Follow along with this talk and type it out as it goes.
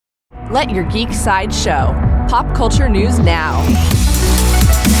Let your geek side show. Pop culture news now.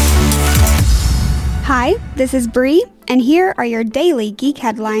 Hi, this is Bree, and here are your daily geek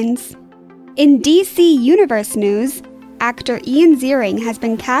headlines. In DC Universe news, actor Ian Ziering has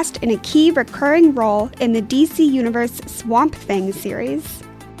been cast in a key recurring role in the DC Universe Swamp Thing series.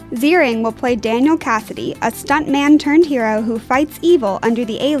 Ziering will play Daniel Cassidy, a stuntman-turned-hero who fights evil under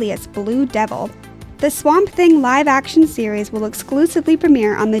the alias Blue Devil. The Swamp Thing live-action series will exclusively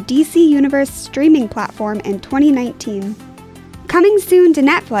premiere on the DC Universe streaming platform in 2019. Coming soon to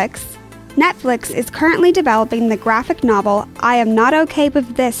Netflix, Netflix is currently developing the graphic novel I Am Not Okay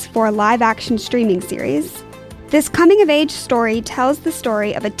With This for a live-action streaming series. This coming-of-age story tells the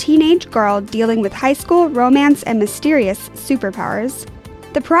story of a teenage girl dealing with high school romance and mysterious superpowers.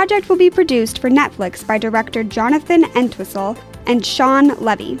 The project will be produced for Netflix by director Jonathan Entwistle and Sean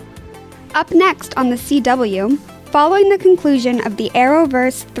Levy. Up next on the CW, following the conclusion of the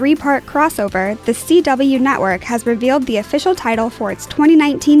Arrowverse 3-part crossover, the CW network has revealed the official title for its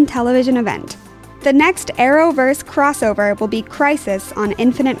 2019 television event. The next Arrowverse crossover will be Crisis on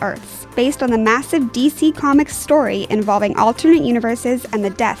Infinite Earths, based on the massive DC Comics story involving alternate universes and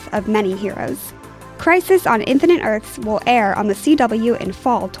the death of many heroes. Crisis on Infinite Earths will air on the CW in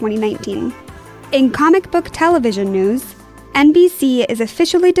fall 2019. In comic book television news, NBC is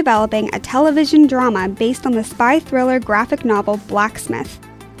officially developing a television drama based on the spy thriller graphic novel Blacksmith.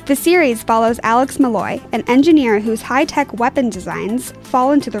 The series follows Alex Malloy, an engineer whose high-tech weapon designs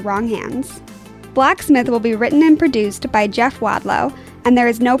fall into the wrong hands. Blacksmith will be written and produced by Jeff Wadlow, and there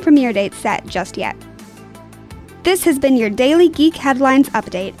is no premiere date set just yet. This has been your Daily Geek Headlines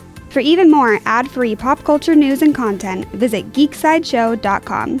Update. For even more ad-free pop culture news and content, visit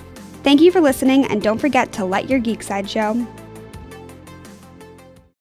geeksideshow.com. Thank you for listening, and don't forget to let your geek side show.